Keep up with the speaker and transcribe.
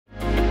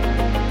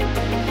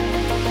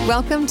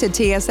Welcome to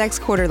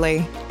TSX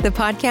Quarterly, the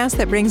podcast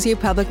that brings you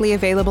publicly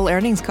available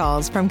earnings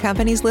calls from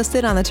companies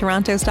listed on the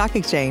Toronto Stock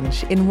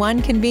Exchange in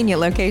one convenient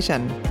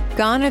location.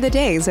 Gone are the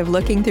days of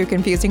looking through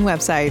confusing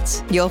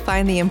websites. You'll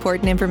find the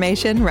important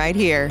information right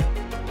here.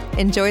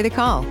 Enjoy the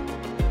call.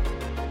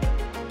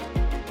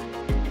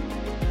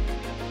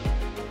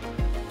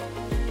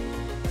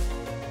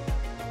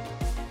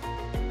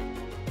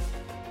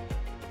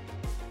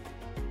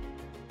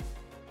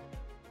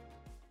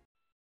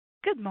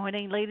 Good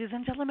morning, ladies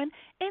and gentlemen,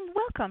 and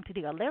welcome to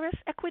the Alaris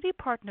Equity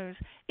Partners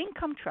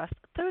Income Trust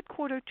Third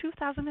Quarter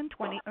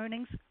 2020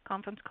 Earnings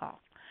Conference Call.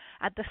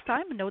 At this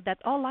time, note that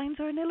all lines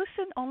are in a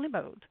listen-only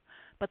mode,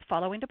 but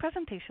following the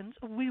presentations,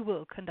 we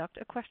will conduct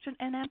a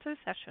question-and-answer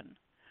session.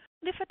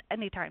 If at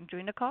any time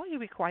during the call you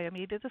require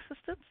immediate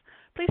assistance,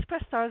 please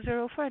press star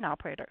 0 for an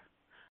operator.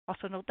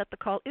 Also note that the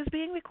call is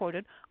being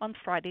recorded on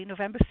Friday,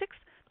 November 6,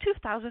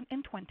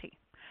 2020.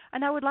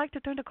 And I would like to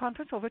turn the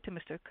conference over to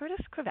Mr.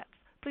 Curtis Crevetz.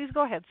 Please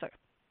go ahead, sir.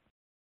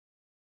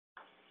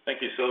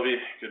 Thank you, Sylvie.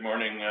 Good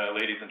morning,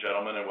 ladies and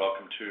gentlemen, and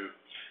welcome to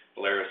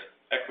Alaris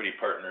Equity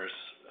Partners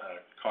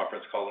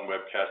conference call and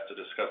webcast to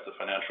discuss the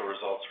financial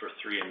results for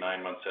 3 and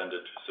 9 months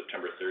ended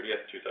September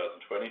 30th,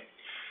 2020,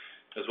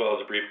 as well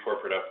as a brief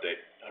corporate update.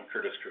 I'm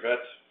Curtis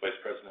Crevetz, Vice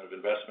President of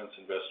Investments,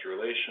 Investor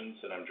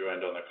Relations, and I'm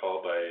joined on the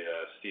call by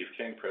Steve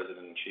King, President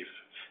and Chief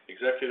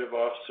Executive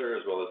Officer,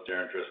 as well as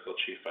Darren Driscoll,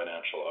 Chief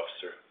Financial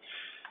Officer.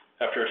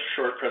 After a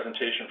short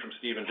presentation from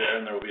Steve and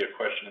Darren, there will be a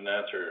question and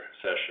answer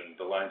session.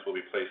 The lines will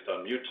be placed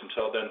on mute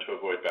until then to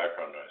avoid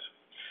background noise.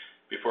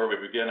 Before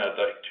we begin, I'd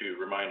like to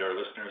remind our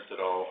listeners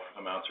that all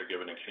amounts are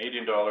given in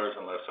Canadian dollars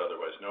unless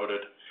otherwise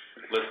noted.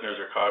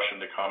 Listeners are cautioned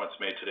that comments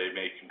made today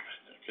may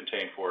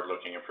contain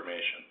forward-looking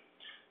information.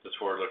 This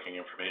forward-looking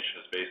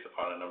information is based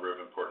upon a number of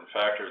important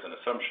factors and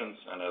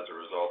assumptions, and as a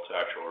result,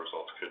 actual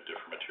results could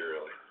differ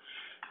materially.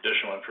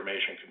 Additional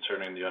information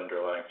concerning the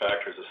underlying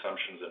factors,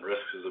 assumptions, and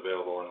risks is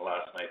available in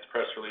last night's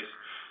press release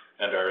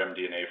and our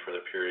MD&A for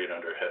the period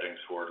under headings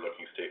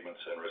Forward-Looking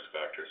Statements and Risk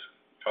Factors,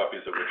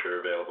 copies of which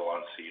are available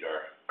on SEDAR,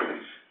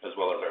 as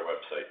well as our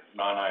website.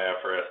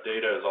 Non-IFRS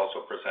data is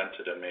also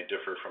presented and may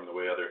differ from the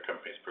way other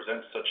companies present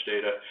such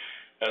data.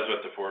 As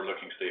with the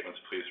forward-looking statements,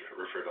 please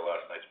refer to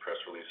last night's press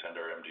release and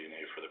our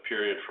MD&A for the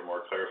period for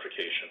more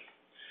clarification.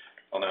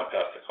 I'll now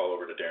pass the call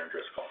over to Darren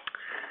Driscoll.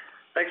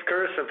 Thanks,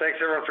 Curtis, and thanks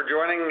everyone for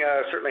joining.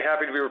 Certainly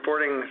happy to be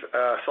reporting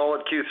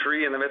solid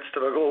Q3 in the midst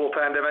of a global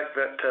pandemic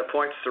that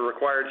points to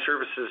required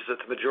services that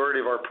the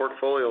majority of our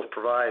portfolios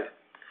provide.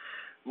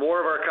 More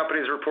of our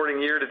companies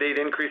reporting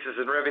year-to-date increases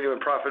in revenue and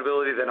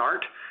profitability than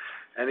aren't,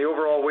 and the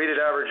overall weighted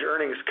average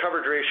earnings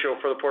coverage ratio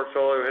for the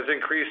portfolio has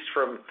increased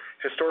from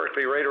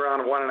historically right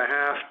around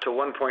 1.5 to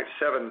 1.7,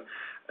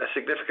 a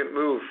significant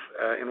move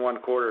in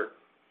one quarter.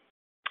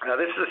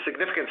 This is a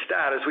significant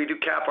stat as we do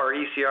cap our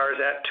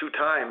ECRs at 2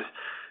 times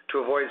to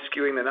avoid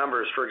skewing the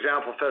numbers. For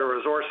example, Federal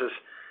Resources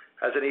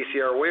has an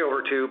ECR way over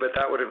 2, but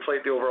that would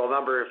inflate the overall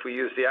number if we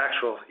use the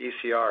actual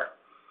ECR.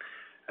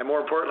 And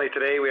more importantly,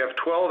 today we have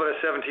 12 out of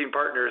 17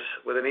 partners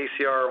with an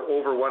ECR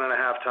over 1.5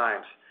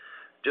 times.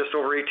 Just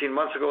over 18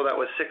 months ago, that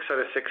was 6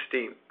 out of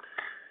 16.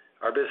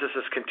 Our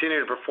businesses continue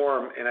to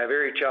perform in a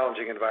very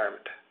challenging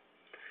environment.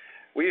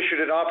 We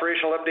issued an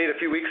operational update a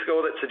few weeks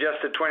ago that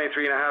suggested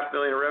 $23.5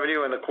 million in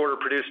revenue, and the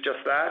quarter produced just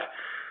that,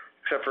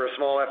 except for a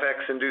small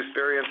FX-induced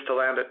variance to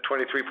land at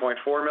 $23.4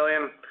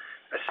 million,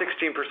 a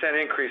 16%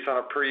 increase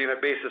on a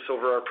per-unit basis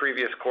over our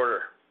previous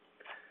quarter.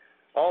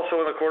 Also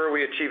in the quarter,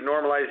 we achieved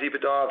normalized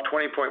EBITDA of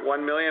 $20.1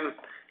 million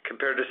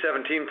compared to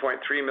 $17.3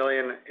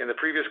 million in the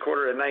previous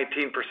quarter, a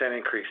 19%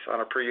 increase on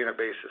a per-unit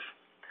basis.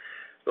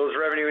 Those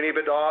revenue and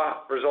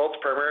EBITDA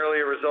results primarily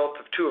a result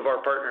of 2 of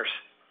our partners.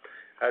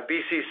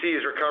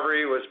 BCC's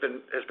recovery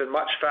has been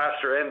much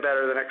faster and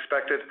better than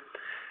expected,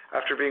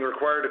 after being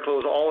required to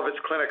close all of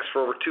its clinics for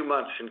over 2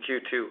 months in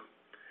Q2.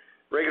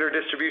 Regular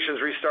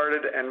distributions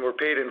restarted and were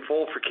paid in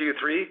full for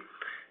Q3,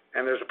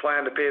 and there's a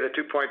plan to pay the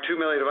 $2.2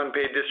 million of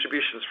unpaid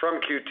distributions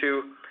from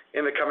Q2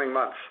 in the coming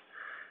months.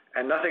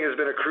 And nothing has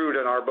been accrued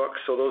in our books,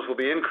 so those will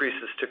be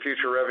increases to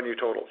future revenue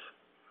totals.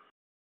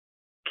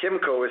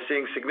 Kimco is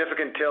seeing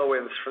significant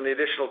tailwinds from the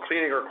additional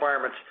cleaning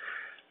requirements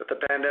that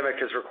the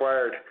pandemic has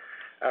required.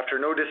 After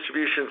no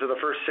distributions in the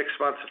first 6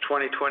 months of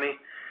 2020,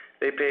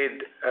 they paid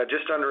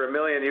just under $1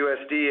 million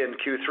in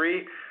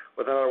Q3,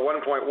 with another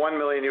 $1.1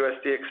 million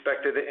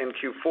expected in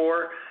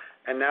Q4,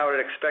 and now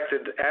an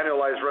expected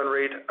annualized run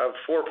rate of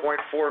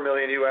 $4.4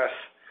 million,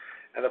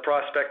 and the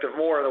prospect of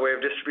more in the way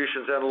of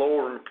distributions and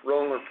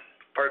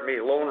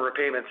loan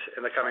repayments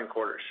in the coming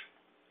quarters.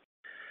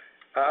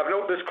 Of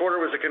note, this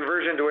quarter was a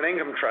conversion to an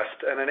income trust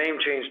and a name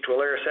change to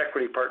Alaris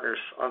Equity Partners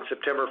on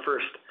September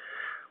 1st,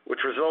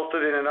 which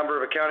resulted in a number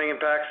of accounting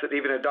impacts that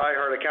even a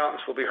die-hard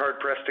accountants will be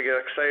hard-pressed to get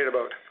excited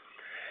about.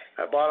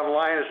 Bottom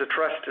line is the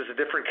trust is a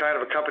different kind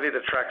of a company that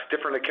tracks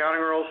different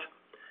accounting rules.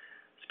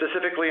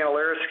 Specifically in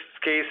Alaris'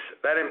 case,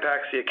 that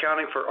impacts the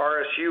accounting for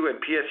RSU and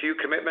PSU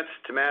commitments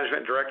to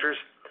management and directors,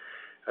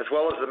 as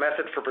well as the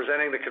method for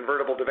presenting the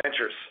convertible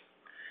debentures.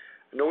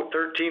 Note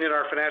 13 in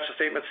our financial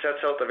statement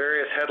sets out the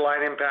various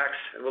headline impacts,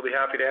 and we'll be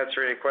happy to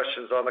answer any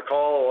questions on the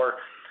call or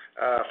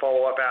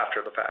follow up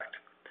after the fact.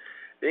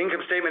 The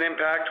income statement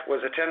impact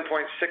was a $10.6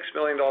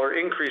 million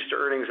increase to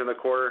earnings in the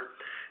quarter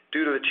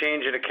due to the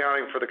change in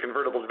accounting for the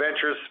convertible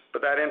debentures,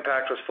 but that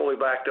impact was fully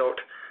backed out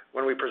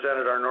when we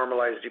presented our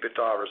normalized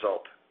EBITDA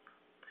result.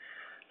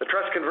 The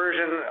trust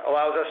conversion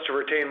allows us to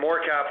retain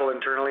more capital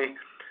internally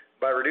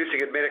by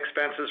reducing admin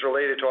expenses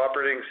related to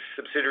operating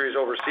subsidiaries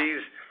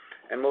overseas,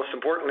 and most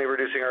importantly,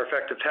 reducing our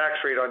effective tax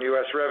rate on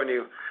U.S.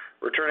 revenue,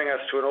 returning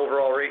us to an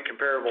overall rate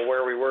comparable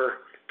where we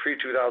were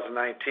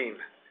pre-2019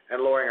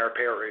 and lowering our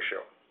payout ratio.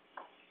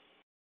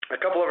 A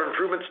couple of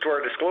improvements to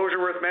our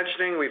disclosure worth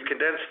mentioning. We've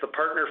condensed the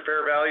partner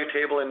fair value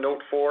table in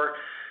Note 4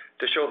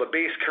 to show the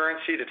base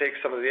currency to take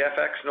some of the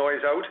FX noise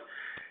out,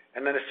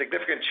 and then a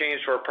significant change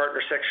to our partner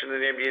section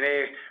in the MD&A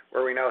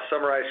where we now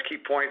summarize key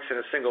points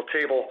in a single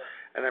table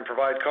and then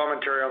provide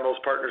commentary on those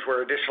partners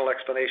where additional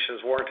explanation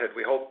is warranted.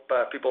 We hope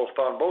people have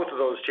found both of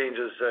those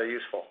changes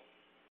useful.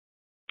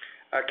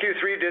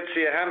 Q3 did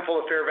see a handful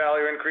of fair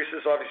value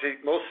increases,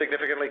 obviously most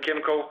significantly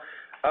Kimco,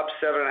 up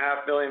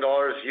 $7.5 million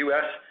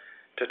US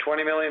to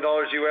 $20 million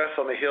US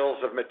on the heels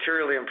of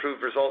materially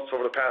improved results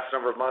over the past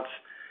number of months,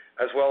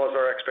 as well as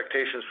our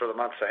expectations for the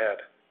months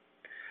ahead.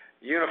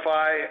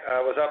 Unify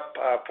was up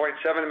 $0.7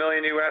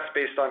 million US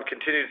based on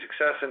continued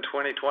success in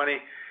 2020.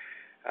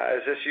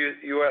 As this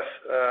U.S.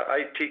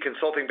 IT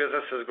consulting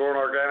business has grown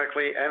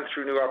organically and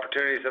through new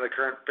opportunities in the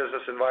current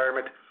business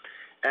environment,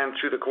 and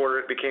through the quarter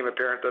it became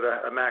apparent that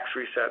a max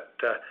reset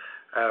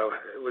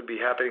would be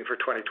happening for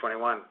 2021.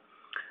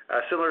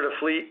 Similar to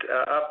Fleet,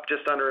 up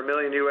just under $1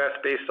 million US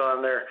based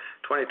on their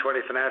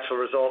 2020 financial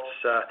results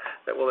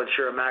that will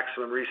ensure a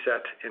maximum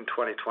reset in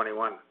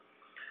 2021.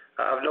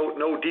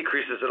 No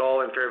decreases at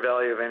all in fair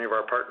value of any of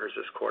our partners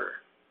this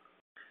quarter.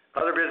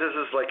 Other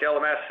businesses like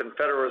LMS and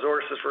Federal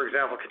Resources, for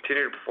example,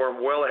 continue to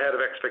perform well ahead of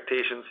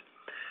expectations,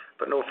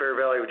 but no fair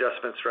value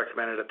adjustments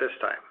recommended at this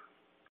time.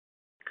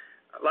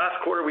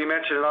 Last quarter, we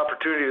mentioned an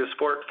opportunity to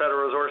support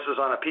Federal Resources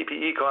on a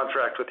PPE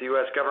contract with the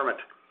U.S. government.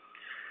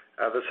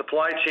 The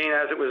supply chain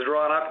as it was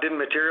drawn up didn't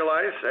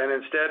materialize, and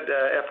instead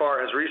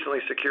FR has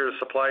recently secured a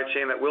supply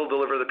chain that will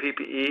deliver the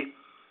PPE,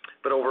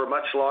 but over a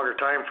much longer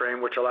time frame,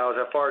 which allows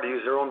FR to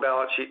use their own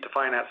balance sheet to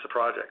finance the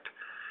project.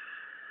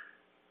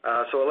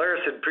 So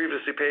Alaris had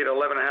previously paid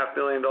 $11.5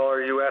 million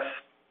US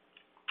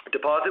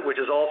deposit, which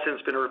has all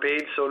since been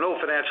repaid, so no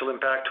financial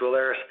impact to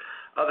Alaris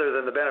other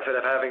than the benefit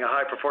of having a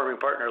high-performing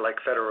partner like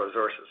Federal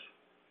Resources.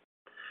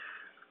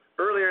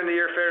 Earlier in the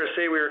year, fair to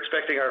say we were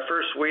expecting our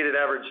first weighted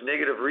average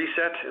negative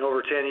reset in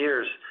over 10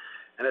 years,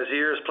 and as the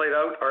years played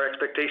out, our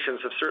expectations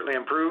have certainly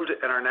improved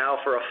and are now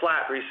for a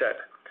flat reset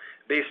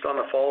based on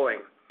the following.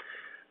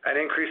 An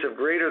increase of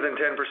greater than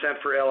 10%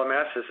 for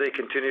LMS as they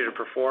continue to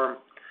perform,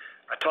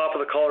 a top of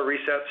the collar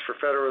resets for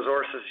Federal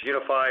Resources,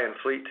 Unify, and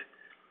Fleet.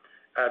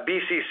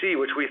 BCC,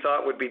 which we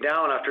thought would be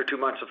down after 2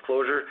 months of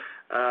closure,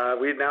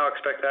 we now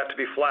expect that to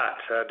be flat,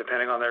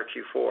 depending on their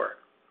Q4.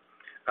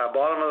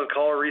 Bottom of the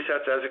collar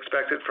resets as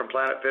expected from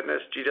Planet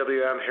Fitness,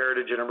 GWM,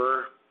 Heritage, and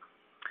Amur.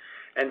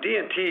 And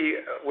D&T,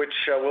 which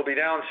will be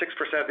down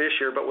 6% this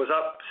year, but was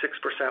up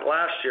 6%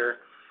 last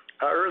year.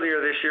 Earlier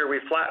this year, we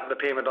flattened the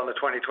payment on the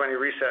 2020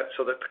 reset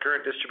so that the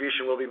current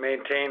distribution will be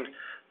maintained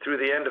through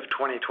the end of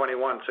 2021,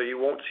 so you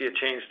won't see a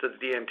change to the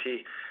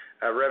D&T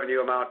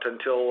revenue amount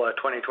until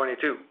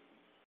 2022.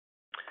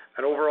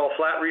 An overall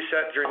flat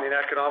reset during the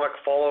economic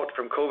fallout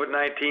from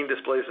COVID-19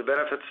 displays the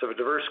benefits of a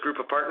diverse group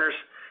of partners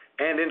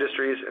and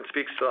industries and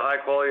speaks to the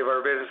high quality of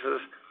our businesses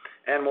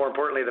and, more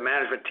importantly, the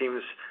management teams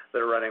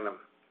that are running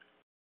them.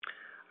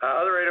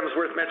 Other items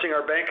worth mentioning,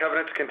 our bank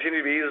covenants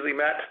continue to be easily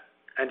met,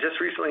 and just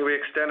recently we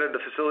extended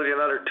the facility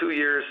another 2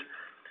 years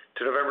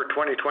to November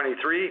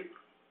 2023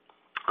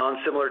 on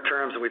similar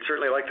terms, and we'd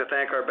certainly like to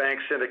thank our bank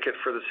syndicate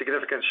for the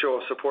significant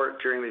show of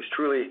support during these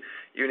truly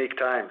unique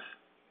times.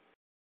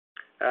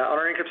 On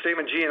our income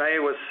statement, G&A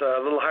was a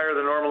little higher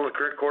than normal in the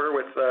current quarter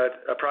with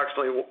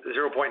approximately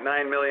 $0.9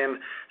 million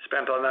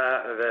spent on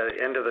the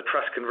end of the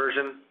trust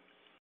conversion.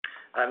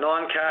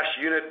 Non-cash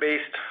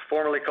unit-based,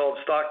 formerly called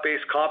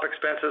stock-based comp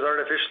expenses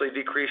artificially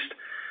decreased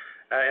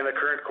in the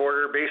current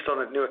quarter based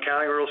on the new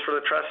accounting rules for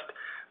the trust,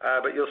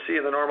 but you'll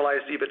see in the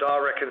normalized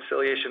EBITDA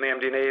reconciliation, the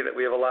MD&A, that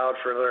we have allowed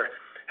for another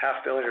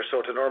 $500,000 or so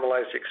to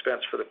normalize the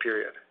expense for the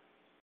period.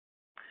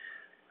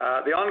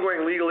 The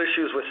ongoing legal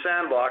issues with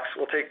Sandbox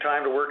will take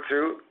time to work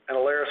through, and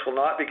Alaris will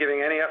not be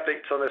giving any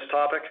updates on this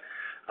topic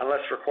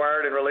unless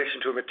required in relation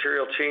to a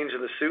material change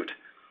in the suit,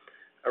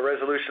 a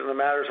resolution of the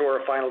matters,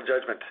 or a final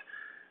judgment.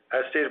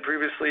 As stated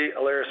previously,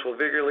 Alaris will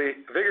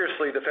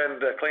vigorously defend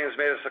claims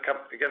made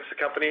against the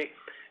company,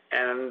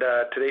 and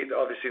to date,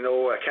 obviously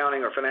no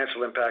accounting or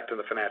financial impact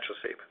on the financial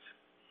statements.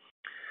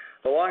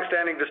 The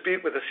long-standing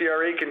dispute with the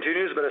CRA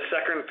continues, but a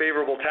second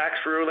favorable tax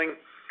ruling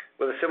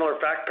with a similar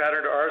fact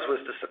pattern to ours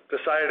was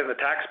decided in the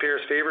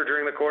taxpayers' favor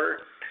during the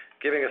quarter,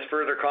 giving us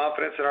further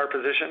confidence in our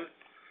position.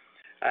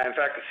 In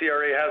fact, the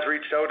CRA has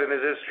reached out and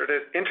is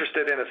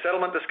interested in a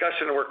settlement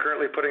discussion, and we're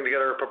currently putting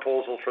together a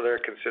proposal for their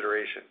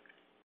consideration.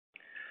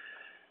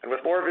 And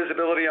with more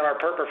visibility on our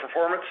partner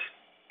performance,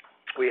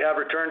 we have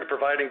returned to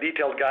providing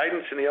detailed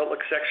guidance in the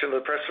outlook section of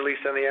the press release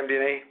and the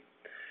MD&A,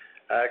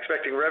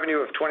 expecting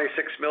revenue of 26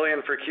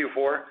 million for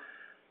Q4,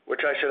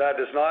 which I should add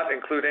does not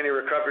include any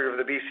recovery of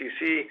the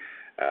BCC,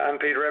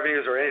 unpaid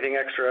revenues, or anything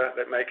extra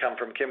that may come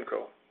from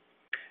Kimco.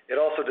 It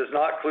also does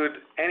not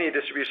include any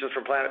distributions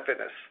from Planet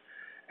Fitness.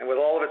 And with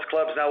all of its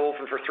clubs now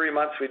open for 3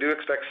 months, we do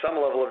expect some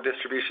level of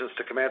distributions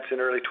to commence in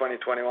early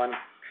 2021,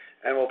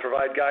 and will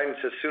provide guidance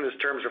as soon as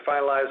terms are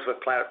finalized with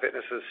Planet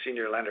Fitness's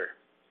senior lender.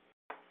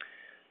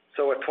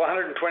 So with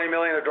 120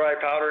 million of dry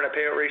powder and a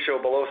payout ratio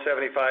below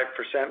 75%,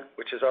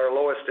 which is our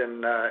lowest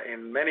in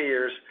many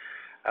years,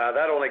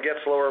 that only gets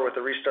lower with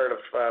the restart of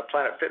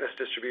Planet Fitness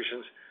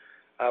distributions.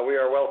 We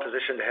are well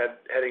positioned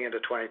heading into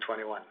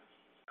 2021.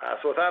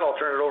 So with that, I'll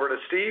turn it over to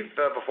Steve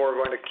before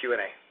going to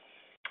Q&A.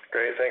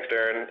 Great, thanks,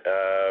 Darren.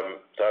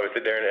 So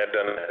obviously, Darren has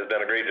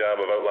done a great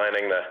job of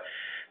outlining the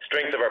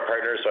strength of our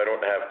partners, so I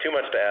don't have too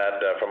much to add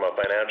from a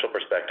financial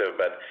perspective,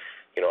 but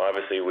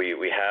obviously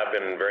we have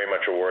been very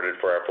much rewarded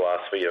for our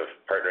philosophy of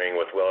partnering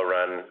with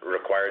well-run,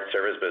 required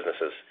service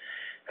businesses.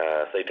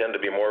 So they tend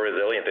to be more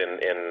resilient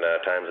in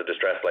times of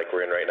distress like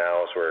we're in right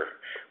now, so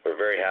we're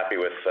very happy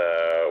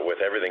with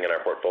everything in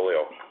our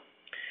portfolio.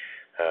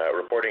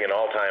 Reporting an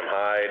all-time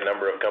high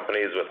number of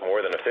companies with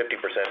more than a 50%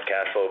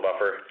 cash flow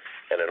buffer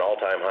and an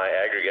all-time high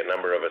aggregate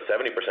number of a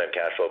 70%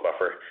 cash flow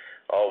buffer,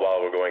 all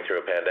while we're going through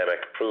a pandemic,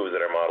 proves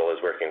that our model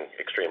is working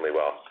extremely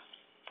well.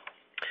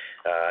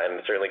 And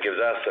it certainly gives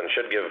us and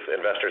should give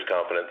investors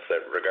confidence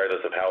that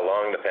regardless of how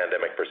long the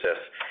pandemic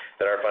persists,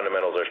 that our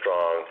fundamentals are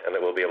strong and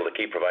that we'll be able to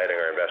keep providing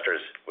our investors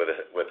with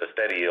a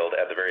steady yield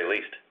at the very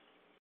least.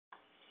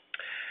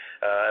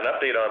 An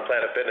update on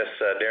Planet Fitness,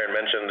 Darren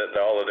mentioned that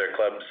all of their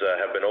clubs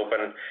have been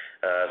open.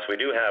 So we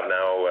do have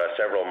now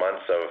several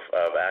months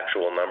of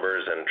actual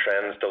numbers and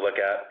trends to look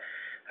at.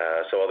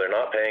 So while they're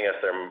not paying us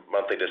their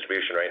monthly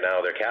distribution right now,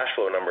 their cash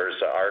flow numbers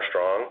are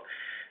strong.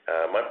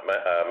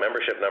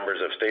 Membership numbers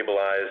have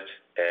stabilized,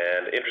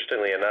 and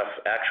interestingly enough,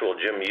 actual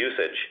gym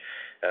usage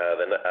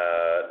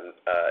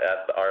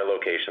at our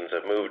locations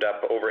have moved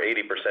up over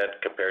 80%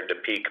 compared to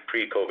peak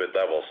pre-COVID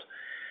levels.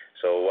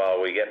 So while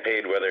we get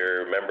paid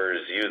whether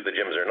members use the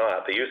gyms or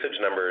not, the usage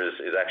number is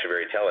actually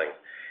very telling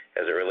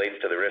as it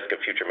relates to the risk of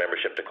future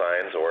membership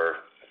declines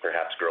or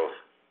perhaps growth.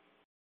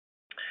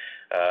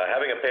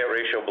 Having a payout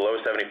ratio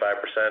below 75%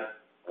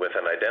 with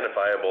an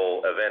identifiable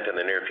event in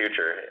the near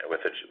future,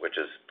 which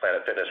is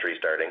Planet Fitness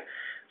restarting,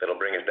 that'll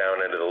bring us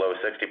down into the low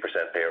 60%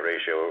 payout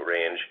ratio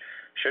range,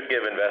 should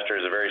give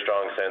investors a very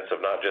strong sense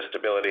of not just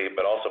stability,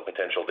 but also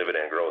potential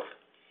dividend growth.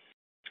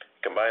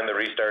 Combine the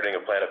restarting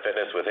of Planet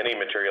Fitness with any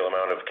material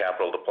amount of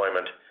capital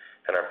deployment,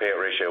 and our payout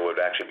ratio would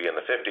actually be in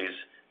the 50s,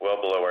 well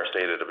below our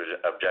stated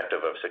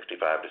objective of 65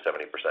 to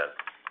 70%.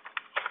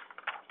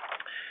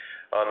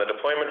 On the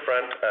deployment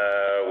front,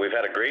 we've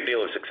had a great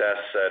deal of success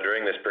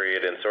during this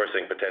period in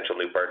sourcing potential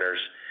new partners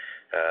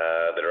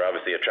that are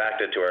obviously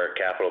attracted to our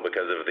capital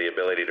because of the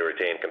ability to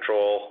retain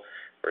control,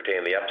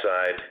 retain the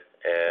upside,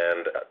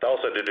 and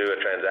also to do a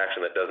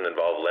transaction that doesn't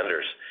involve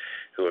lenders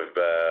who have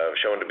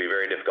shown to be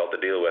very difficult to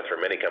deal with for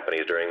many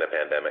companies during the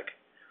pandemic.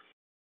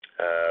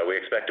 We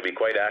expect to be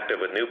quite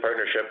active with new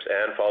partnerships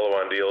and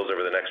follow-on deals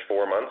over the next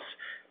 4 months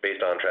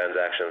based on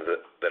transactions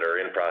that are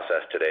in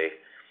process today.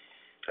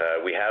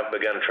 We have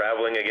begun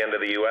traveling again to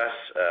the U.S.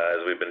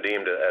 As we've been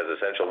deemed as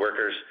essential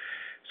workers,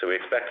 so we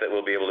expect that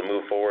we'll be able to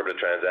move forward with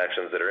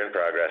transactions that are in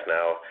progress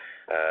now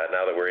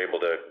that we're able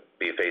to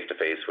be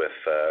face-to-face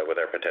with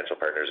our potential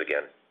partners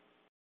again.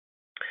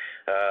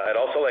 I'd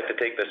also like to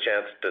take this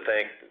chance to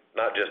thank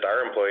not just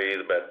our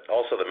employees, but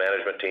also the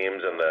management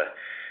teams and the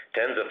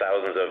tens of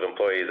thousands of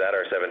employees at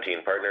our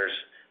 17 partners.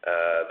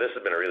 This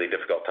has been a really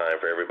difficult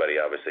time for everybody,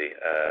 obviously.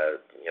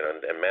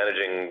 And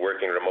managing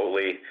working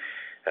remotely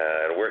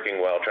and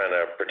working while trying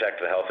to protect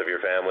the health of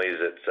your families,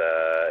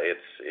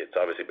 it's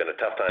obviously been a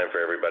tough time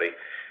for everybody.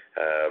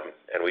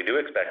 And we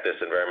do expect this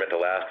environment to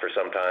last for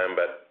some time,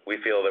 but we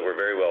feel that we're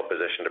very well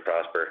positioned to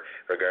prosper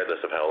regardless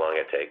of how long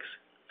it takes.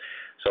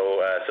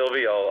 So,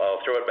 Sylvie, I'll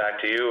throw it back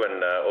to you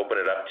and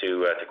open it up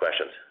to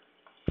questions.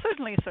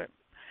 Certainly, sir.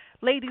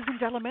 Ladies and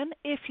gentlemen,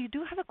 if you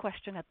do have a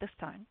question at this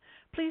time,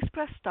 please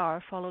press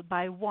star followed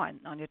by 1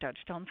 on your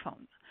touch-tone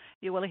phone.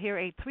 You will hear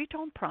a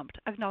 3-tone prompt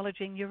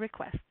acknowledging your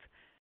request.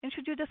 And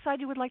should you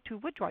decide you would like to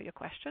withdraw your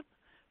question,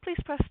 please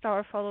press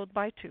star followed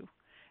by 2.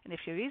 And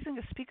if you're using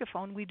a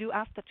speakerphone, we do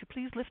ask that you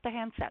please lift the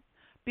handset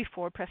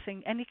before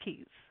pressing any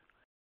keys.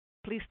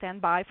 Please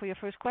stand by for your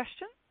first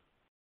question,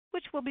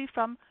 which will be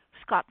from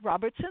Scott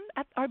Robertson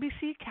at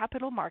RBC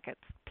Capital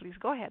Markets. Please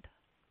go ahead.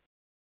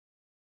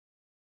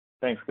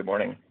 Thanks. Good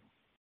morning.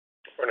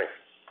 Good morning.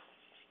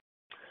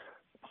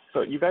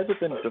 So you guys have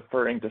been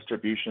deferring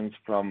distributions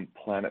from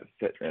Planet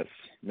Fitness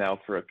now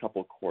for a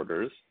couple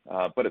quarters,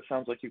 but it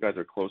sounds like you guys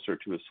are closer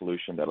to a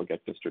solution that'll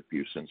get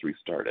distributions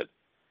restarted.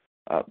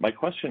 My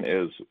question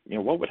is,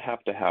 what would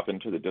have to happen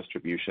to the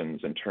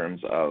distributions in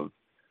terms of,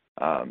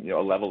 a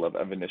level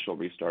of initial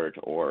restart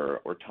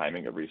or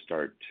timing of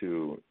restart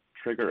to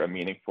trigger a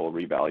meaningful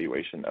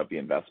revaluation of the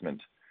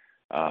investment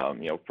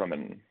from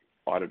an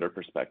auditor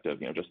perspective,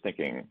 just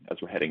thinking as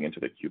we're heading into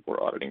the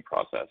Q4 auditing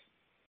process?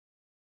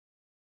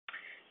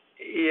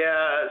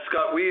 Yeah,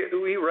 Scott,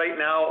 we right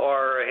now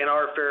are in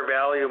our fair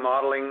value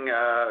modeling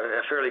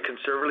fairly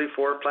conservatively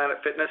for Planet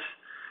Fitness.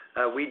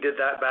 We did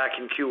that back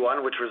in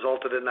Q1, which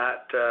resulted in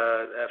that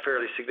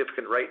fairly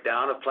significant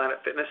write-down of Planet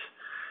Fitness.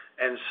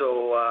 And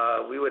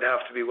so we would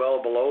have to be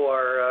well below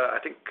our, I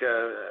think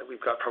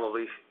we've got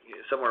probably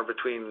somewhere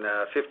between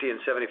 50 and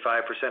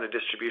 75% of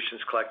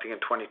distributions collecting in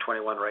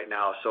 2021 right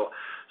now. So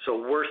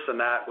worse than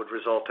that would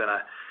result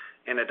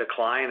in a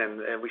decline,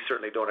 and we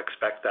certainly don't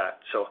expect that.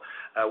 So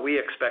we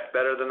expect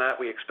better than that.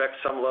 We expect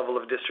some level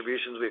of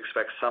distributions. We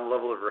expect some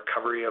level of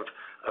recovery of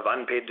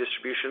unpaid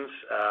distributions.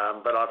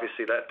 But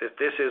obviously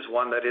this is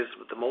one that is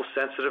the most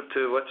sensitive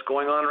to what's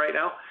going on right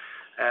now,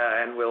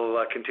 and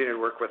we'll continue to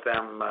work with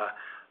them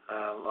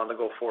on the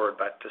go forward.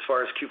 But as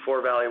far as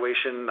Q4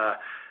 valuation,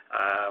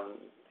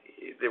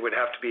 there would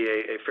have to be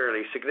a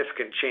fairly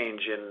significant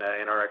change in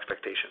our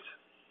expectations.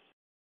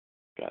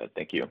 Got it.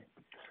 Thank you.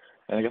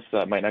 And I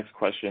guess my next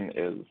question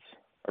is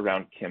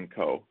around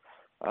Kimco.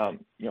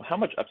 How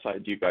much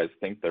upside do you guys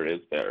think there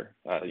is there?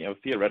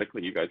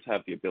 Theoretically, you guys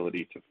have the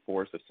ability to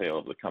force a sale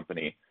of the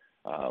company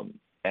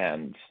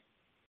and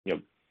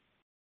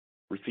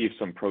receive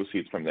some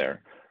proceeds from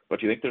there. But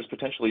do you think there's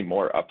potentially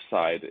more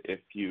upside if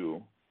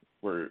you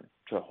were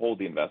to hold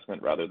the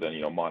investment rather than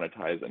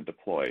monetize and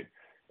deploy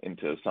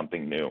into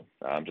something new?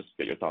 Just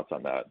get your thoughts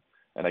on that.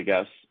 And I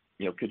guess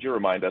could you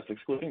remind us,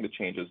 excluding the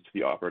changes to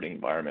the operating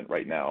environment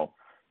right now,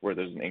 where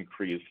there's an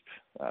increased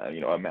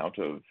amount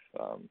of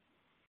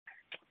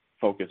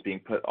focus being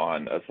put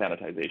on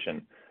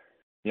sanitization,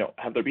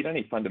 have there been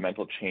any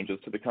fundamental changes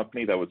to the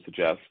company that would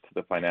suggest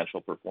the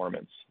financial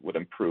performance would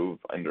improve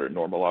under a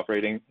normal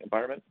operating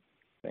environment?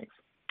 Thanks.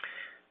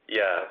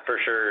 Yeah, for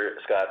sure,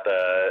 Scott.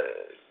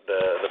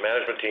 The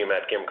management team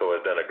at Kimco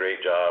has done a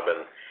great job,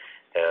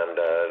 and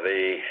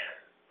they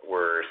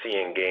were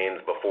seeing gains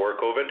before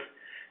COVID,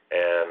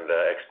 and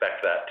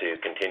expect that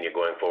to continue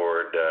going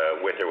forward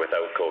with or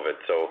without COVID.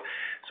 So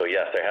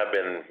yes, there have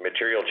been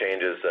material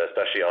changes,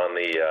 especially on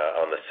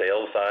the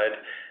sales side.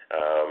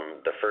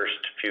 The first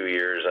few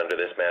years under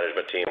this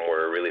management team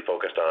were really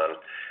focused on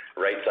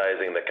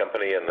right-sizing the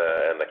company and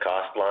the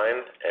cost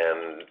line,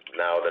 and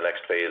now the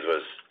next phase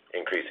was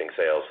increasing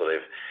sales. So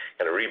they've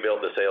kind of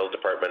rebuilt the sales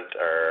department.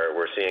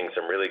 We're seeing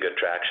some really good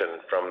traction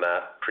from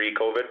that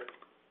pre-COVID,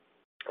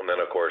 and then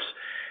of course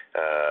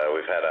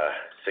we've had a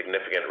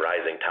significant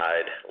rising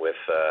tide with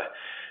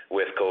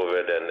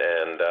COVID,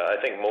 and I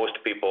think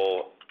most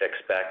people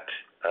expect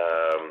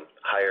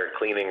higher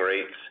cleaning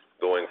rates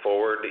going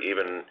forward,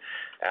 even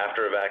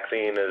after a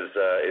vaccine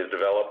is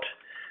developed.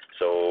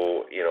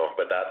 So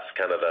but that's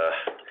kind of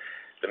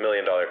the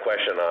million-dollar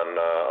question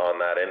on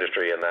that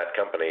industry and that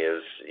company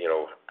is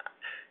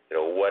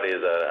what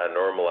is a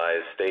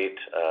normalized state?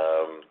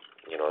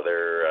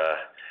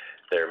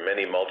 They're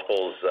many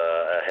multiples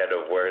ahead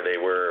of where they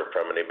were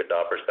from an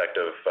EBITDA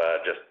perspective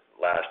just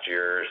last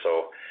year.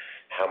 So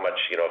how much,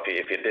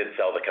 if you did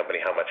sell the company,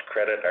 how much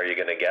credit are you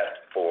going to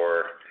get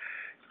for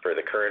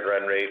the current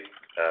run rate?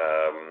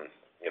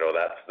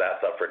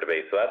 That's up for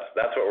debate. So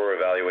that's what we're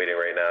evaluating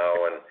right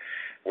now, and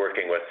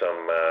working with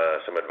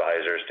some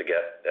advisors to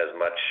get as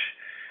much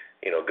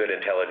good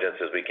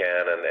intelligence as we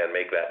can, and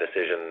make that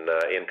decision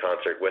in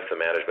concert with the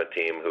management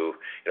team, who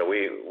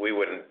we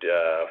wouldn't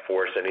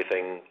force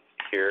anything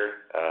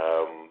here,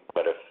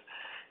 but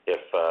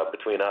if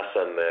between us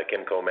and the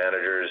Kimco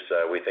managers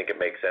we think it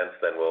makes sense,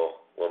 then we'll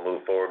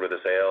move forward with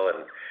the sale.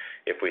 And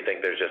if we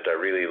think there's just a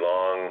really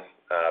long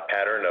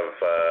pattern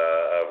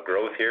of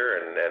growth here,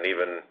 and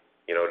even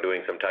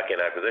doing some tuck-in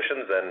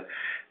acquisitions, then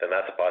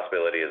that's a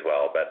possibility as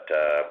well. But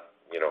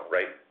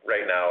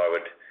right now I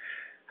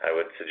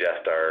would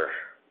suggest our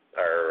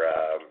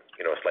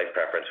slight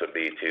preference would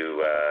be to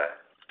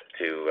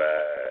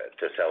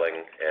selling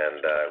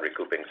and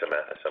recouping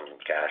some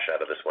cash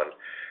out of this one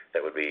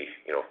that would be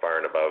far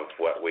and above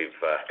what we've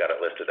got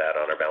it listed at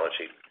on our balance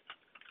sheet.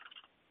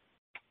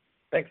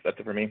 Thanks. That's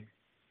it for me.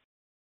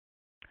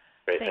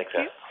 Great. Thank Thanks,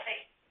 you. Ed.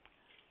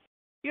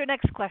 Your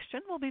next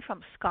question will be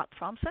from Scott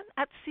Thompson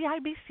at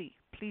CIBC.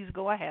 Please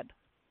go ahead.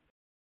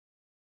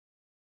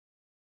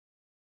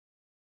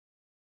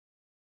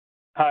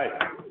 Hi,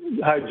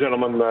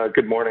 gentlemen.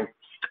 Good morning.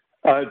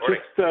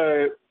 Just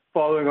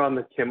following on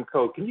the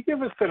Kimco, can you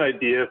give us an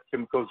idea of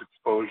Kimco's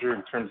exposure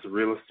in terms of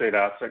real estate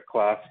asset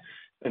class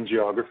and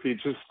geography?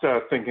 Just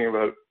thinking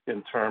about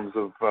in terms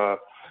of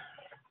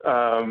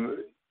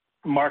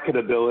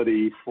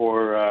marketability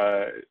for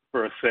a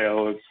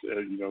sale,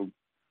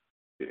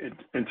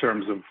 in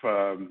terms of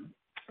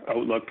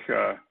outlook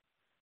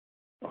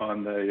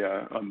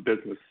on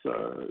business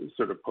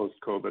sort of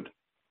post-COVID.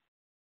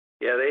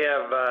 Yeah, they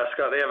have,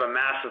 Scott, they have a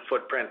massive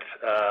footprint,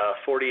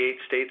 48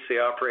 states they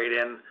operate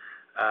in,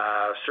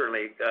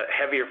 certainly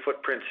heavier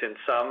footprints in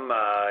some,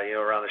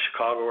 around the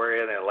Chicago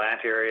area, the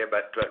Atlanta area,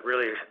 but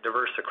really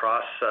diverse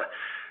across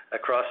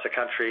the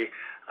country,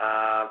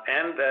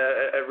 and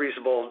a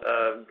reasonable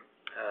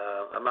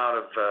amount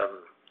of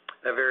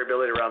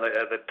variability around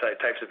the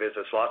types of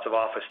business. Lots of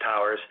office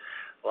towers,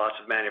 lots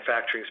of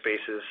manufacturing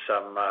spaces,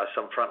 some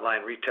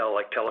frontline retail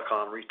like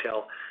telecom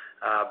retail,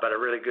 but a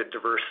really good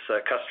diverse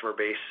customer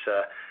base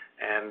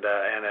and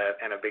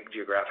a big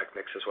geographic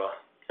mix as well.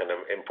 And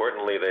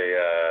importantly,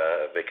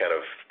 they kind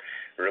of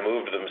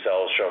removed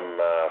themselves from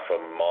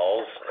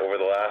malls over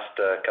the last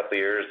couple of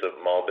years. The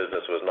mall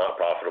business was not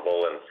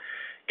profitable, and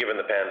given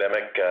the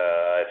pandemic,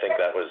 I think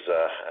that was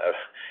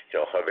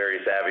a very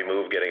savvy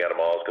move getting out of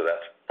malls, because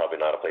that's probably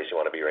not a place you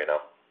want to be right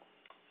now.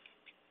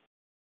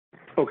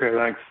 Okay,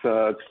 thanks.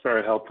 It's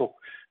very helpful.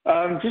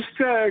 Just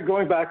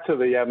going back to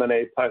the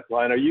M&A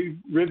pipeline, are you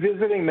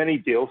revisiting many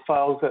deal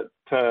files that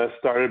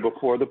started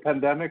before the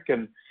pandemic,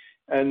 and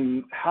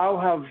how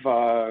have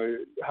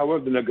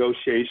the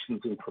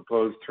negotiations and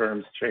proposed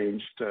terms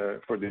changed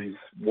for these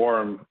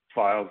warm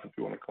files, if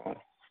you want to call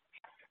them?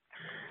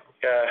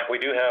 We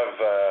do have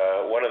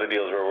one of the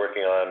deals we're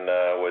working on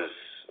was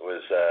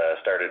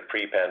started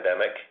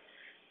pre-pandemic.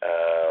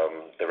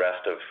 The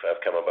rest have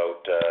come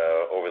about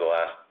over the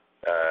last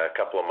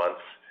couple of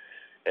months,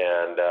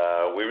 and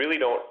we really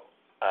don't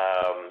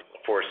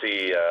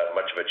foresee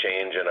much of a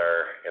change in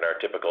our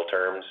typical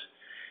terms.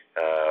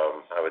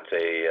 I would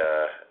say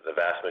the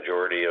vast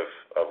majority of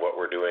what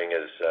we're doing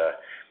is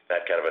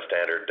that kind of a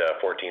standard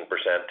 14%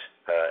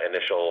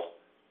 initial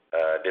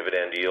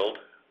dividend yield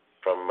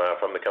from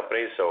the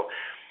companies. So,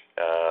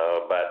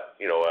 but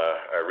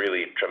a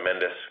really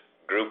tremendous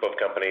group of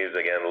companies,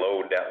 again,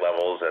 low debt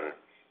levels, and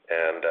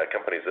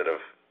companies that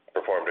have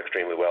performed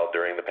extremely well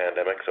during the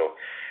pandemic. So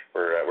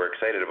we're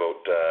excited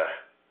about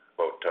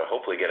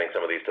hopefully getting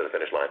some of these to the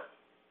finish line.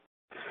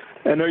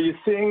 And are you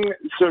seeing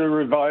sort of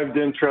revived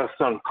interest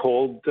on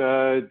cold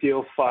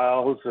deal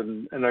files,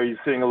 and are you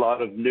seeing a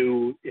lot of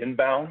new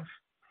inbounds?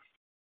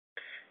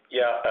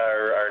 Yeah,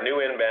 our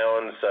new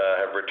inbounds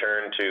have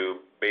returned to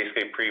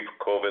basically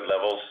pre-COVID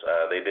levels.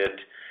 They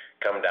did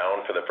come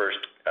down for the first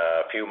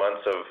few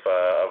months of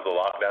the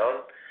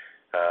lockdown,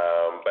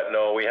 but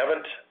no, we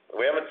haven't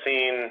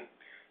seen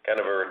kind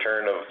of a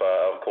return of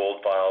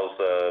cold files.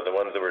 The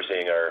ones that we're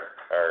seeing are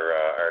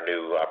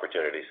new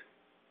opportunities.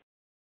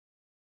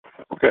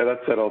 Okay,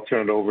 that's it. I'll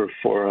turn it over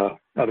for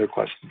other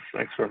questions.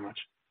 Thanks very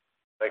much.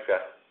 Thanks,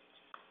 guys.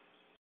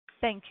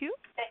 Thank you.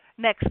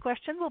 Next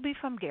question will be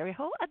from Gary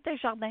Ho at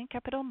Desjardins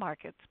Capital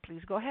Markets.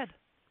 Please go ahead.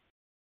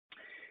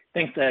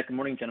 Thanks. Good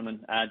morning,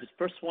 gentlemen. Just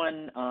first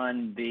one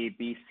on the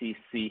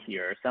BCC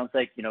here. It sounds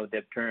like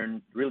they've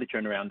really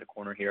turned around the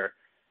corner here,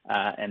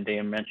 and they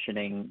are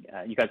mentioning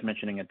you guys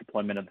mentioning a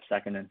deployment of the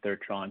second and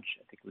third tranche.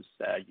 I think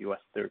it was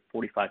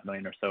 $45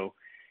 million or so.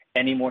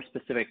 Any more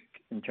specific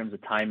in terms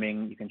of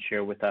timing you can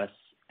share with us,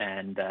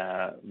 and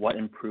what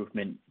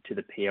improvement to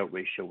the payout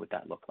ratio would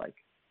that look like?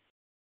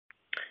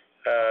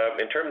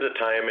 In terms of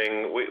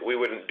timing, we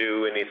wouldn't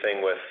do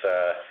anything with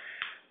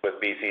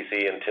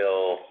BCC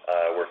until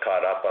we're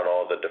caught up on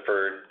all the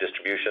deferred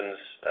distributions.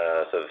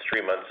 So the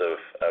 3 months of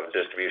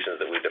distributions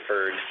that we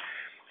deferred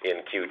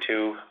in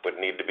Q2 would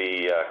need to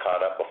be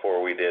caught up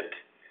before we did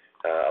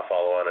a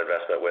follow-on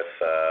investment with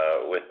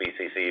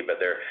BCC. But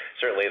their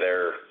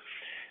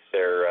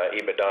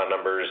EBITDA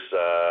numbers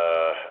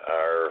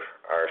are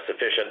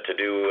sufficient to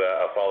do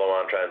a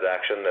follow-on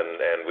transaction,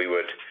 and we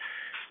would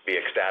be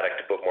ecstatic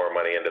to put more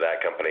money into that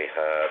company.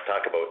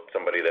 Talk about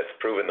somebody that's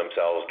proven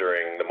themselves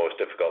during the most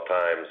difficult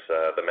times.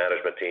 The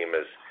management team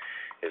is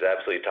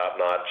absolutely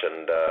top-notch,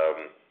 and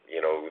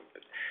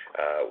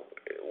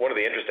one of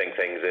the interesting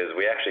things is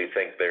we actually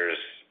think there's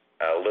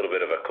a little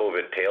bit of a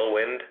COVID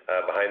tailwind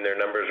behind their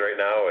numbers right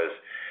now, as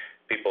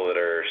people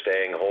that are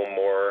staying home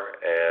more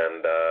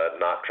and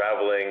not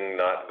traveling,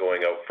 not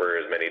going out for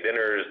as many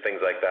dinners,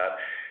 things like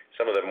that.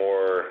 Some of the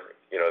more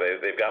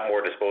they've got more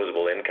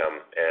disposable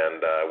income,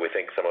 and we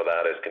think some of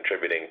that is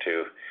contributing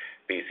to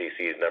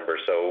BCC's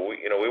numbers. So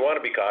we want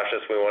to be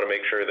cautious. We want to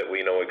make sure that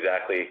we know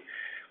exactly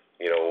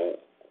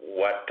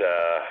what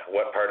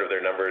part of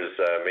their numbers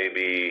may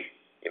be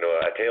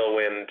a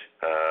tailwind.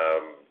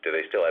 Do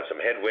they still have some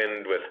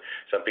headwind with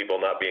some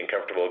people not being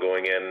comfortable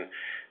going in?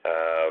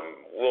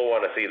 We'll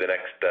want to see the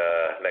next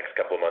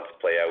couple of months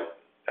play out,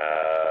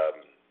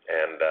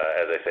 and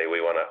as I say,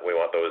 we want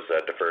those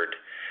deferred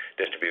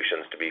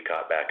distributions to be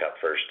caught back up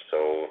first.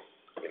 So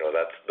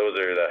those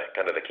are the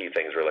kind of the key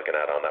things we're looking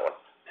at on that one.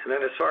 And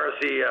then as far as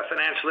the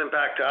financial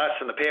impact to us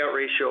and the payout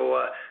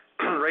ratio,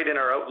 right in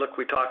our outlook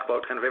we talk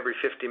about kind of every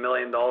 $50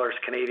 million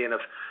Canadian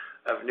of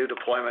new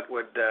deployment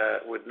would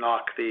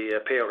knock the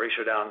payout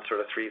ratio down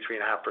sort of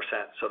 3.5%.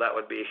 So that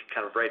would be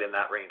kind of right in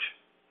that range.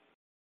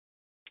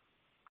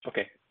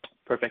 Okay,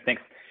 perfect.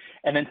 Thanks.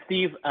 And then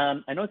Steve,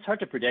 I know it's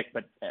hard to predict,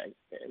 but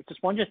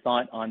just one just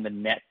thought on the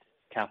net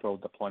capital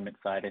deployment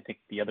side. I think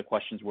the other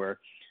questions were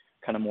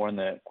kind of more on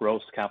the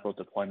gross capital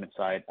deployment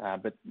side,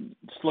 but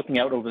just looking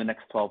out over the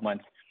next 12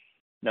 months,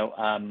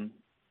 and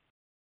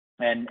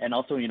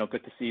also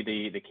good to see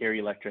the Carey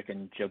Electric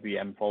and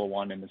JBM follow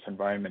on in this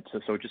environment.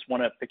 So just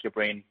want to pick your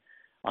brain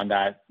on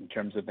that in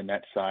terms of the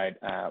net side,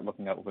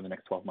 looking out over the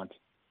next 12 months.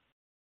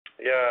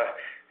 Yeah,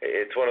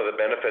 it's one of the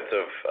benefits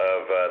of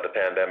the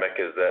pandemic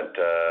is that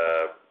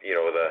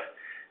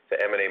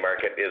the M&A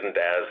market isn't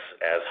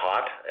as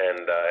hot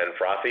and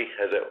frothy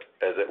as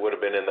it would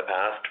have been in the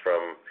past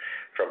from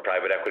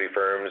private equity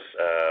firms,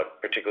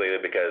 particularly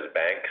because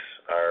banks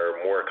are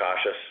more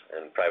cautious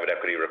and private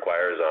equity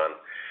requires on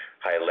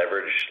high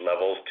leverage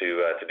levels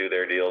to do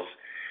their deals.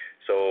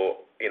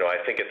 So, I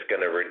think it's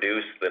going to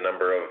reduce the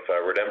number of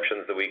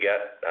redemptions that we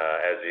get,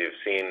 as you've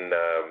seen.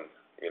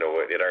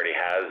 It already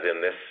has in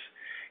this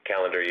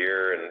calendar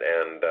year,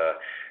 and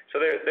so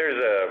there's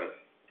a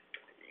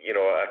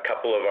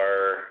couple of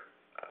our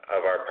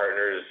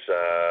partners.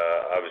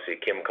 Obviously,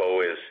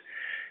 Kimco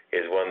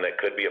is one that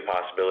could be a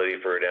possibility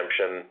for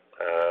redemption,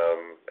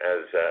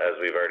 as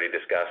we've already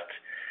discussed.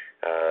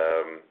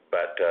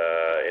 But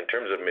in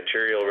terms of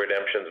material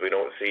redemptions, we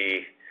don't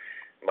see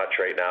much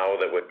right now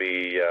that would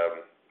be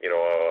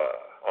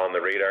on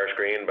the radar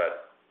screen.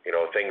 But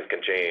things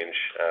can change.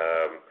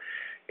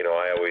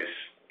 I always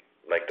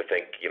like to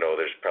think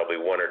there's probably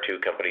one or two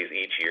companies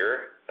each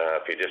year.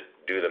 If you just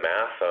do the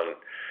math on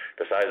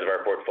the size of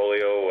our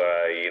portfolio,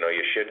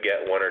 you should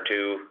get one or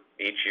two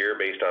each year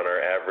based on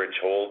our average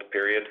hold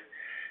period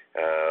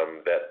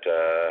that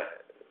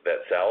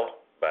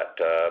sell, but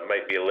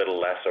might be a little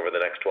less over the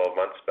next 12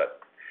 months. But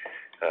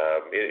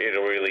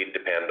it'll really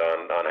depend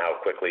on how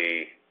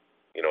quickly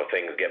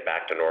things get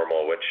back to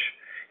normal. Which,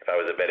 if I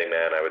was a betting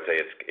man, I would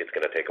say it's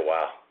going to take a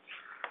while.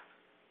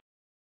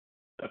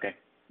 Okay,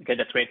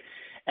 that's great.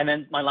 And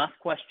then my last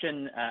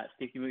question,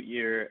 Steve,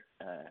 I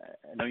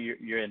know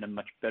you're in a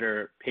much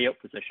better payout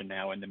position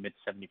now in the mid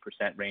 70%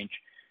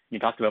 range. You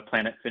talked about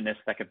Planet Fitness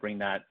that could bring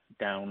that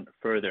down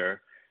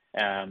further,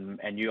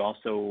 and you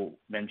also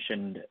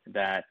mentioned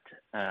that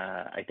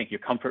I think your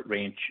comfort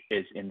range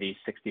is in the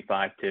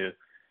 65 to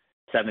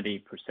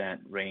 70%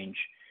 range.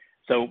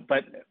 So,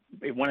 but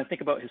when I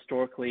think about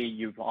historically,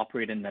 you've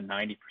operated in the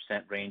 90%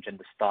 range, and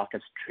the stock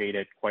has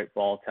traded quite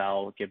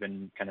volatile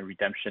given kind of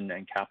redemption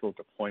and capital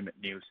deployment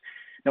news.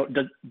 Now,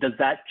 does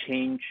that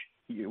change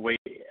your way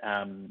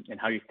in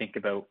how you think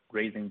about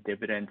raising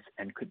dividends,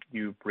 and could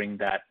you bring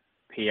that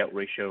payout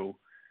ratio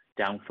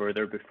down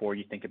further before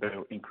you think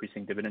about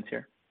increasing dividends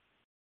here?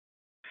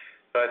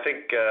 I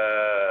think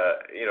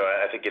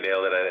I think you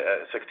nailed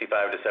it.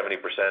 65 to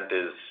 70%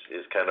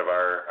 is kind of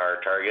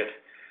our target.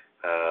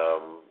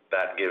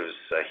 That gives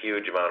a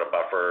huge amount of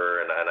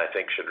buffer, and I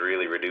think should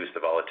really reduce the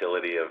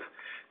volatility of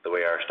the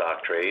way our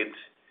stock trades.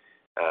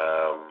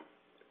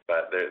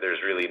 But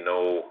there's really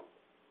no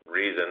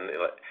reason.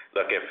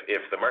 Look,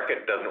 if the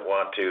market doesn't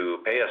want to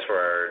pay us for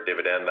our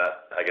dividend,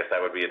 I guess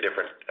that would be a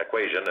different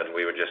equation, and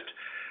we would just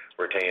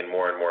retain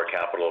more and more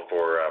capital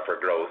for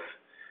growth.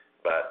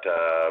 But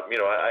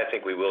I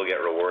think we will get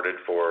rewarded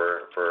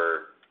for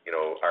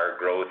our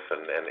growth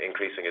and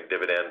increasing a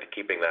dividend,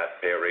 keeping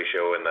that payout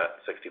ratio in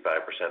that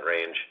 65%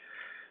 range.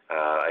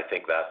 I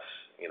think that's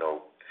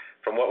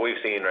from what we've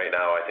seen right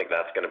now, I think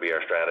that's going to be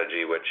our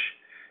strategy, which,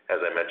 as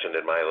I mentioned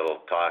in my little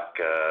talk,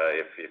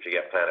 if you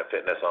get Planet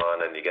Fitness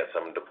on and you get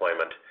some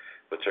deployment,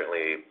 would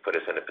certainly put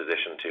us in a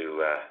position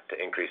to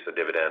increase the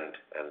dividend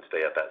and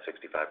stay at that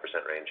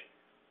 65% range.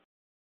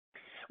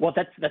 Well,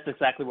 that's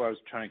exactly where I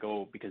was trying to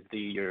go, because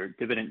your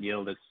dividend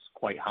yield is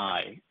quite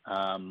high,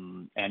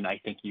 and I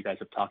think you guys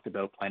have talked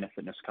about Planet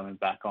Fitness coming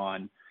back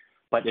on.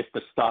 But if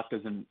the stock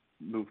doesn't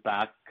move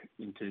back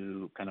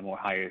into kind of more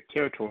higher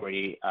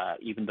territory,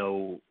 even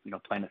though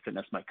Planet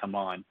Fitness might come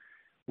on,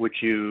 would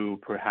you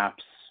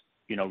perhaps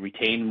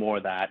retain more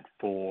of that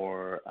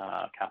for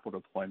capital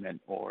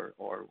deployment or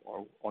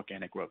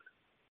organic growth?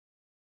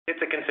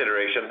 It's a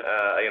consideration.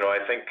 I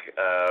think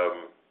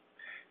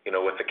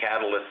with the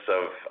catalysts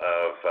of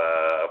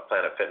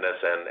Planet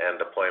Fitness and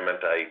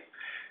deployment, I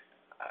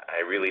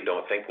really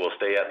don't think we'll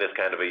stay at this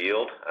kind of a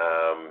yield.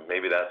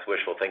 Maybe that's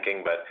wishful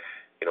thinking, but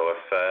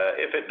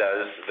if it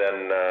does,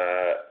 then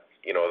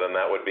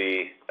that would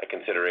be a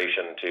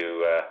consideration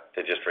to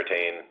just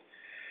retain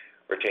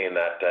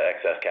that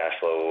excess cash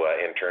flow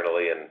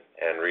internally and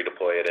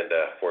redeploy it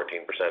into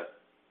 14%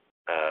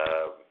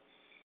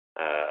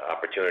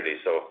 opportunities.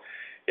 So,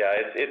 yeah,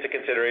 it's a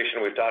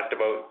consideration. We've talked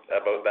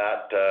about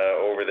that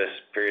over this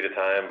period of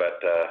time,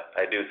 but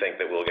I do think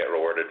that we'll get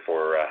rewarded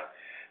for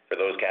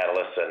those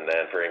catalysts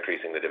and for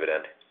increasing the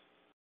dividend.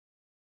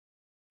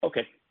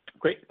 Okay,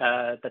 great.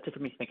 That's it for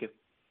me. Thank you.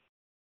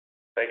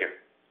 Thank you.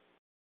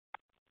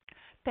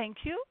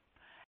 Thank you.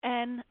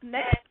 And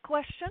next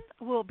question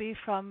will be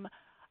from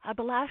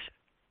Abhilash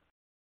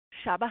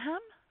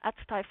Shabaham at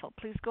Stifel.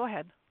 Please go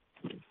ahead.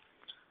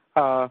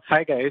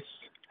 Hi, guys.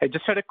 I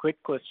just had a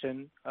quick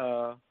question.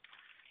 Have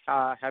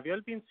you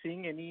all been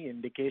seeing any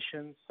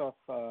indications of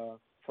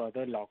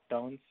further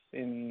lockdowns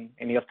in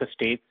any of the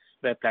states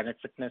where Planet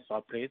Fitness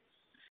operates?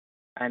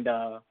 And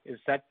is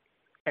that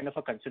kind of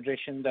a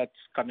consideration that's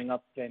coming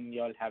up when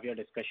you all have your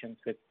discussions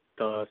with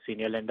the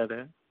senior lender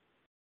there?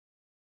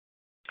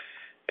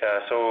 Yeah,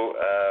 so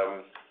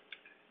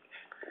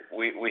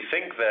we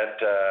think that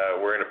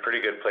we're in a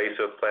pretty good place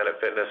with Planet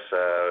Fitness.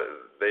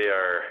 They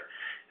are,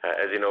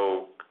 As you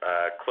know,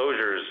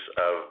 closures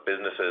of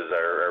businesses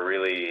are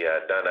really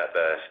done at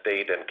the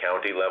state and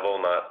county level,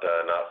 not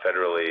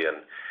federally.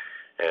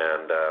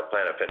 And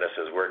Planet Fitness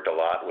has worked a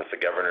lot with the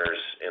governors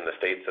in the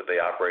states that they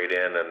operate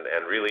in,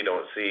 and really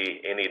don't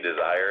see any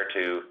desire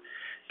to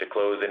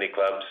close any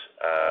clubs,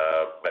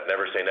 but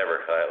never say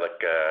never.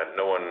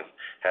 No one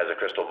has a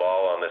crystal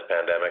ball on this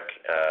pandemic,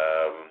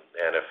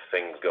 and if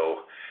things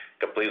go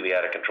completely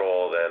out of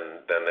control,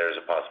 then there's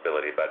a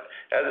possibility. But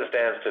as it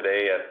stands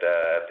today at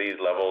these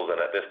levels and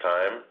at this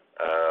time,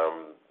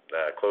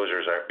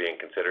 closures aren't being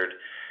considered.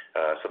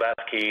 So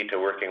that's key to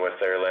working with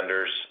their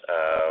lenders.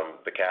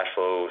 The cash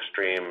flow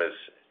stream is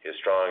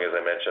strong, as I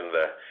mentioned.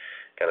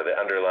 The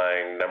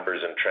underlying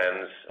numbers and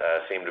trends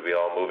seem to be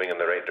all moving in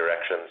the right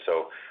direction.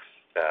 So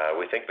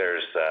we think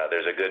there's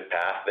a good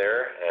path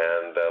there,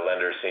 and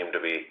lenders seem to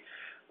be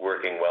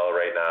working well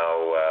right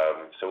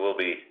now. So we'll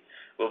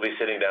be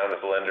sitting down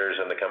with the lenders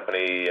and the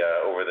company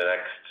over the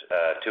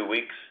next 2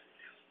 weeks,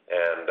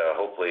 and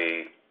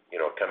hopefully,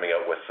 coming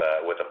out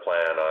with a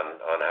plan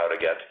on how to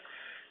get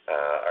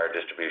our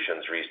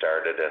distributions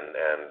restarted,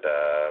 and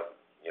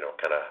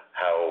kind of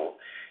how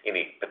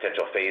any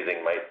potential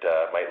phasing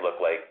might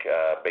look like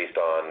based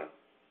on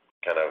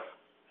kind of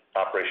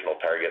operational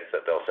targets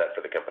that they'll set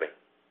for the company.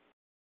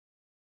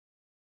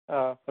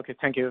 Okay,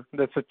 thank you.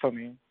 That's it for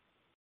me.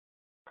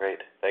 Great,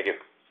 thank you.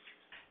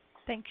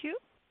 Thank you.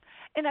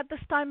 And at this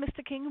time,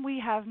 Mr. King, we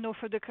have no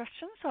further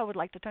questions, so I would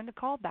like to turn the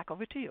call back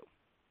over to you.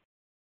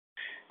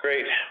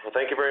 Great. Well,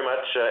 thank you very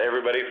much,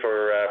 everybody,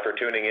 for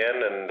tuning in.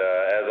 And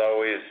as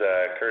always,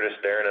 Curtis,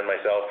 Darren, and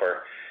myself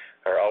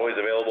are always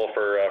available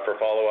for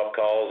follow-up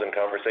calls and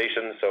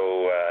conversations.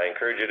 So I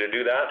encourage you to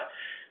do that.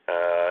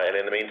 And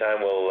in the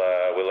meantime, we'll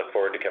look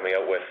forward to coming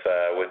out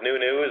with new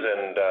news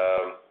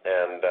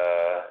and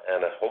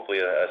hopefully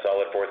a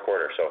solid fourth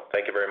quarter. So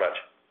thank you very much.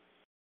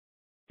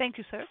 Thank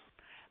you, sir.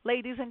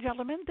 Ladies and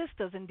gentlemen, this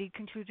does indeed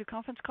conclude your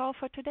conference call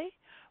for today.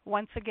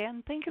 Once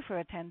again, thank you for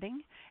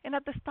attending. And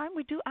at this time,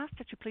 we do ask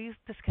that you please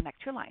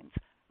disconnect your lines.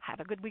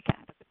 Have a good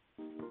weekend.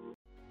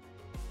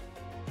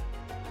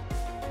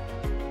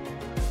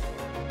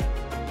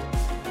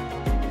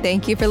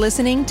 Thank you for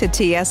listening to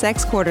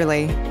TSX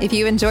Quarterly. If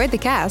you enjoyed the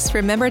cast,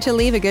 remember to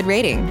leave a good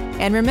rating.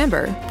 And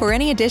remember, for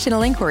any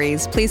additional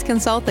inquiries, please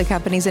consult the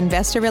company's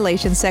investor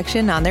relations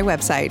section on their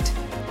website.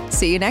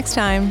 See you next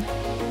time.